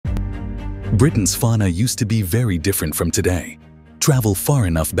Britain's fauna used to be very different from today. Travel far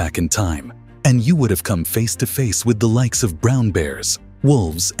enough back in time, and you would have come face to face with the likes of brown bears,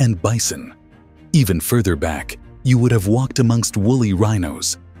 wolves, and bison. Even further back, you would have walked amongst woolly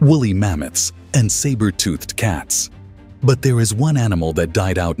rhinos, woolly mammoths, and saber-toothed cats. But there is one animal that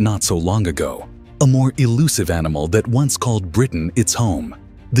died out not so long ago, a more elusive animal that once called Britain its home,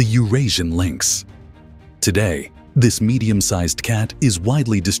 the Eurasian lynx. Today, this medium-sized cat is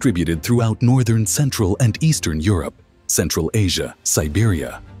widely distributed throughout northern, central, and eastern Europe, Central Asia,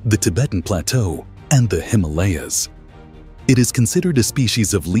 Siberia, the Tibetan Plateau, and the Himalayas. It is considered a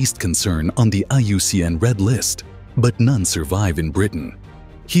species of least concern on the IUCN Red List, but none survive in Britain.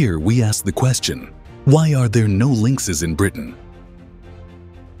 Here we ask the question, why are there no lynxes in Britain?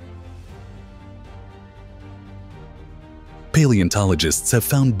 Paleontologists have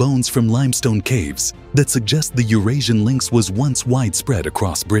found bones from limestone caves that suggest the Eurasian lynx was once widespread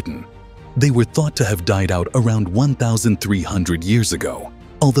across Britain. They were thought to have died out around 1,300 years ago,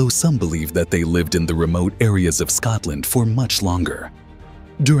 although some believe that they lived in the remote areas of Scotland for much longer.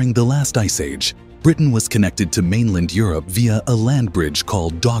 During the last ice age, Britain was connected to mainland Europe via a land bridge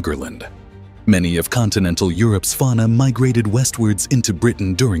called Doggerland. Many of continental Europe's fauna migrated westwards into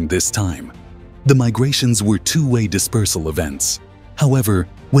Britain during this time. The migrations were two-way dispersal events. However,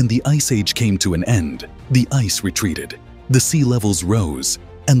 when the Ice Age came to an end, the ice retreated, the sea levels rose,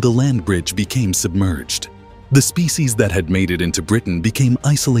 and the land bridge became submerged. The species that had made it into Britain became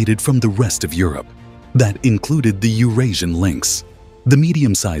isolated from the rest of Europe. That included the Eurasian lynx. The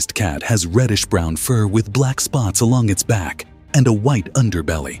medium-sized cat has reddish-brown fur with black spots along its back and a white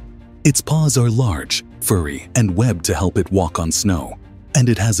underbelly. Its paws are large, furry, and webbed to help it walk on snow, and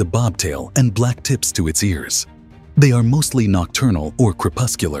it has a bobtail and black tips to its ears. They are mostly nocturnal or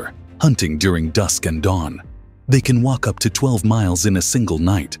crepuscular, hunting during dusk and dawn. They can walk up to 12 miles in a single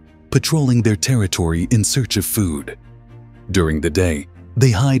night, patrolling their territory in search of food. During the day,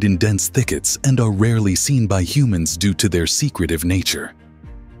 they hide in dense thickets and are rarely seen by humans due to their secretive nature.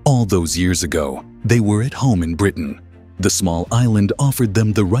 All those years ago, they were at home in Britain. The small island offered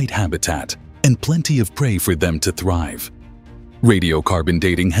them the right habitat and plenty of prey for them to thrive. Radiocarbon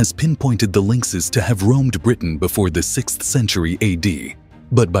dating has pinpointed the lynxes to have roamed Britain before the 6th century AD,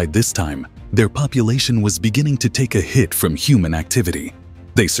 but by this time, their population was beginning to take a hit from human activity.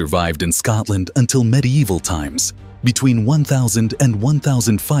 They survived in Scotland until medieval times, between 1000 and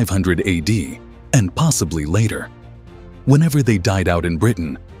 1500 AD, and possibly later. Whenever they died out in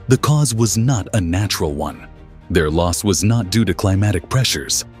Britain, the cause was not a natural one. Their loss was not due to climatic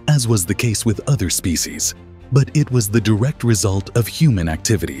pressures, as was the case with other species, but it was the direct result of human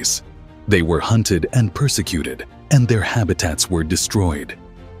activities. They were hunted and persecuted, and their habitats were destroyed.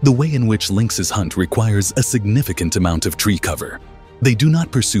 The way in which lynxes hunt requires a significant amount of tree cover. They do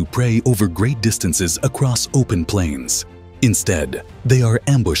not pursue prey over great distances across open plains. Instead, they are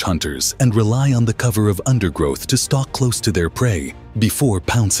ambush hunters and rely on the cover of undergrowth to stalk close to their prey before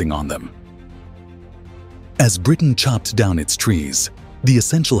pouncing on them. As Britain chopped down its trees, the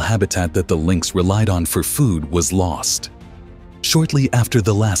essential habitat that the lynx relied on for food was lost. Shortly after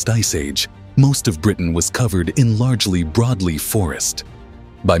the last ice age, most of Britain was covered in largely broadleaf forest.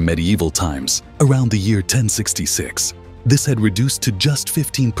 By medieval times, around the year 1066, this had reduced to just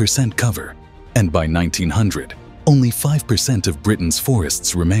 15% cover, and by 1900, only 5% of Britain's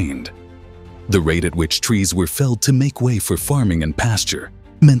forests remained. The rate at which trees were felled to make way for farming and pasture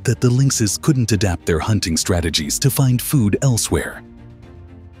meant that the lynxes couldn't adapt their hunting strategies to find food elsewhere.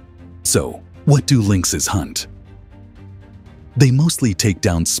 So, what do lynxes hunt? They mostly take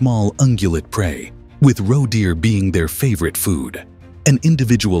down small ungulate prey, with roe deer being their favorite food. An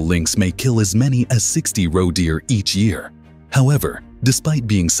individual lynx may kill as many as 60 roe deer each year. However, despite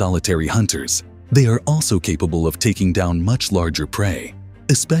being solitary hunters, they are also capable of taking down much larger prey,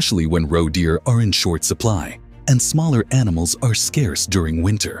 especially when roe deer are in short supply and smaller animals are scarce during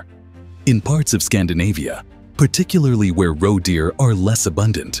winter. In parts of Scandinavia, particularly where roe deer are less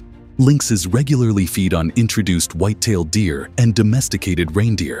abundant, lynxes regularly feed on introduced white-tailed deer and domesticated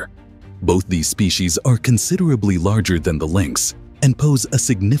reindeer. Both these species are considerably larger than the lynx and pose a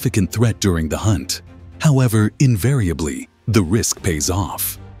significant threat during the hunt. However, invariably, the risk pays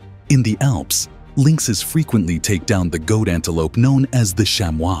off. In the Alps, lynxes frequently take down the goat antelope known as the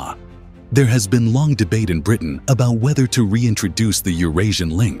chamois. There has been long debate in Britain about whether to reintroduce the Eurasian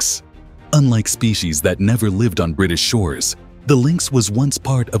lynx. Unlike species that never lived on British shores, the lynx was once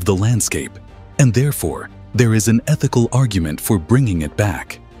part of the landscape, and therefore, there is an ethical argument for bringing it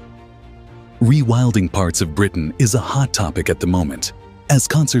back. Rewilding parts of Britain is a hot topic at the moment, as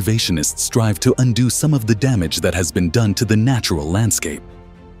conservationists strive to undo some of the damage that has been done to the natural landscape.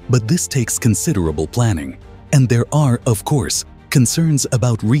 But this takes considerable planning, and there are, of course, concerns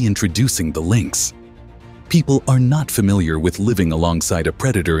about reintroducing the lynx. People are not familiar with living alongside a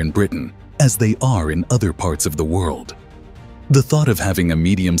predator in Britain, as they are in other parts of the world. The thought of having a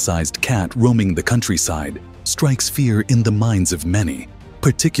medium-sized cat roaming the countryside strikes fear in the minds of many,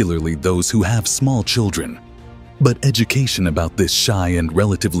 particularly those who have small children. But education about this shy and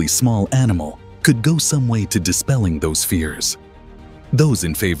relatively small animal could go some way to dispelling those fears. Those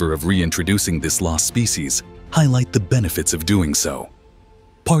in favor of reintroducing this lost species highlight the benefits of doing so.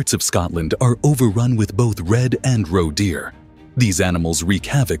 Parts of Scotland are overrun with both red and roe deer. These animals wreak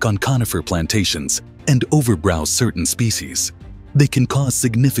havoc on conifer plantations and overbrowse certain species. They can cause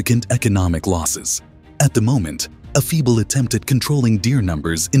significant economic losses. At the moment, a feeble attempt at controlling deer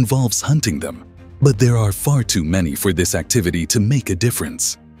numbers involves hunting them, but there are far too many for this activity to make a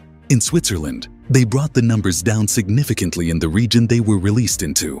difference. In Switzerland, they brought the numbers down significantly in the region they were released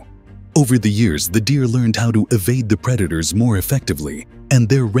into. Over the years, the deer learned how to evade the predators more effectively, and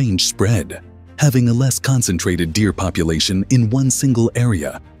their range spread. Having a less concentrated deer population in one single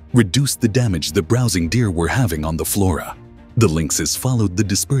area reduced the damage the browsing deer were having on the flora. The lynxes followed the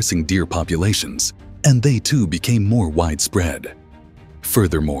dispersing deer populations, and they too became more widespread.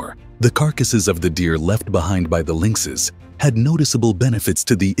 Furthermore, the carcasses of the deer left behind by the lynxes had noticeable benefits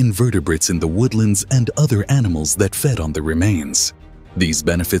to the invertebrates in the woodlands and other animals that fed on the remains. These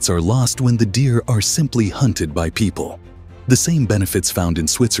benefits are lost when the deer are simply hunted by people. The same benefits found in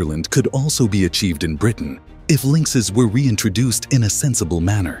Switzerland could also be achieved in Britain if lynxes were reintroduced in a sensible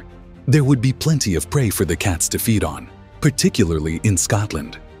manner. There would be plenty of prey for the cats to feed on, particularly in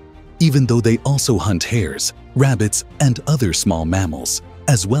Scotland. Even though they also hunt hares, rabbits, and other small mammals,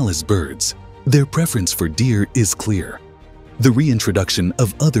 as well as birds, their preference for deer is clear. The reintroduction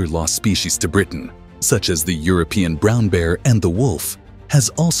of other lost species to Britain, such as the European brown bear and the wolf, has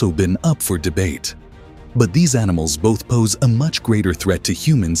also been up for debate. But these animals both pose a much greater threat to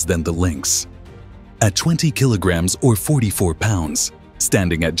humans than the lynx. At 20 kilograms or 44 pounds,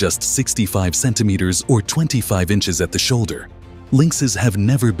 standing at just 65 centimeters or 25 inches at the shoulder, lynxes have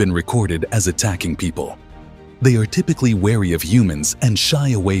never been recorded as attacking people. They are typically wary of humans and shy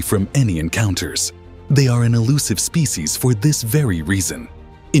away from any encounters. They are an elusive species for this very reason.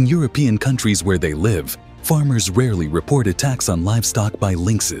 In European countries where they live, farmers rarely report attacks on livestock by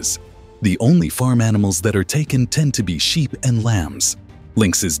lynxes. The only farm animals that are taken tend to be sheep and lambs.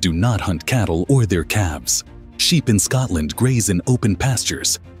 Lynxes do not hunt cattle or their calves. Sheep in Scotland graze in open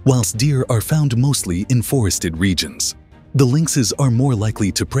pastures, whilst deer are found mostly in forested regions. The lynxes are more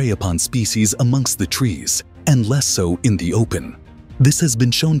likely to prey upon species amongst the trees, and less so in the open. This has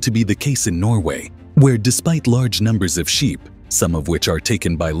been shown to be the case in Norway, where despite large numbers of sheep, some of which are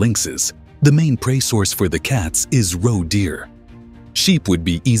taken by lynxes, the main prey source for the cats is roe deer. Sheep would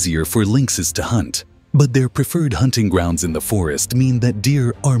be easier for lynxes to hunt, but their preferred hunting grounds in the forest mean that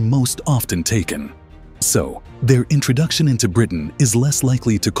deer are most often taken. So, their introduction into Britain is less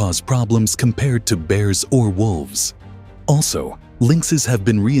likely to cause problems compared to bears or wolves. Also, lynxes have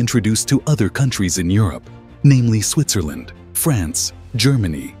been reintroduced to other countries in Europe, namely Switzerland, France,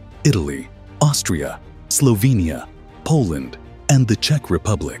 Germany, Italy, Austria, Slovenia, Poland, and the Czech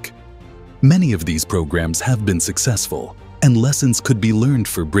Republic. Many of these programs have been successful, and lessons could be learned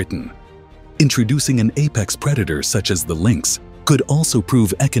for Britain. Introducing an apex predator such as the lynx could also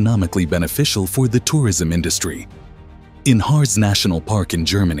prove economically beneficial for the tourism industry. In Harz National Park in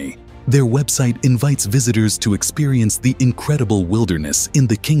Germany, their website invites visitors to experience the incredible wilderness in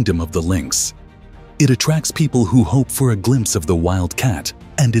the kingdom of the lynx. It attracts people who hope for a glimpse of the wild cat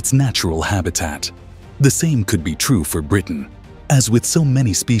and its natural habitat. The same could be true for Britain. As with so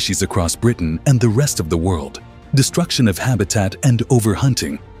many species across Britain and the rest of the world, destruction of habitat and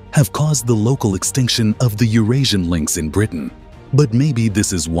overhunting have caused the local extinction of the Eurasian lynx in Britain. But maybe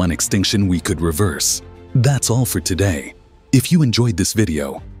this is one extinction we could reverse. That's all for today. If you enjoyed this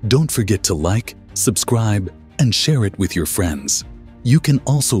video, don't forget to like, subscribe, and share it with your friends. You can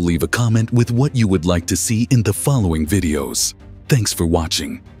also leave a comment with what you would like to see in the following videos. Thanks for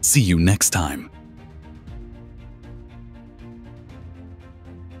watching. See you next time.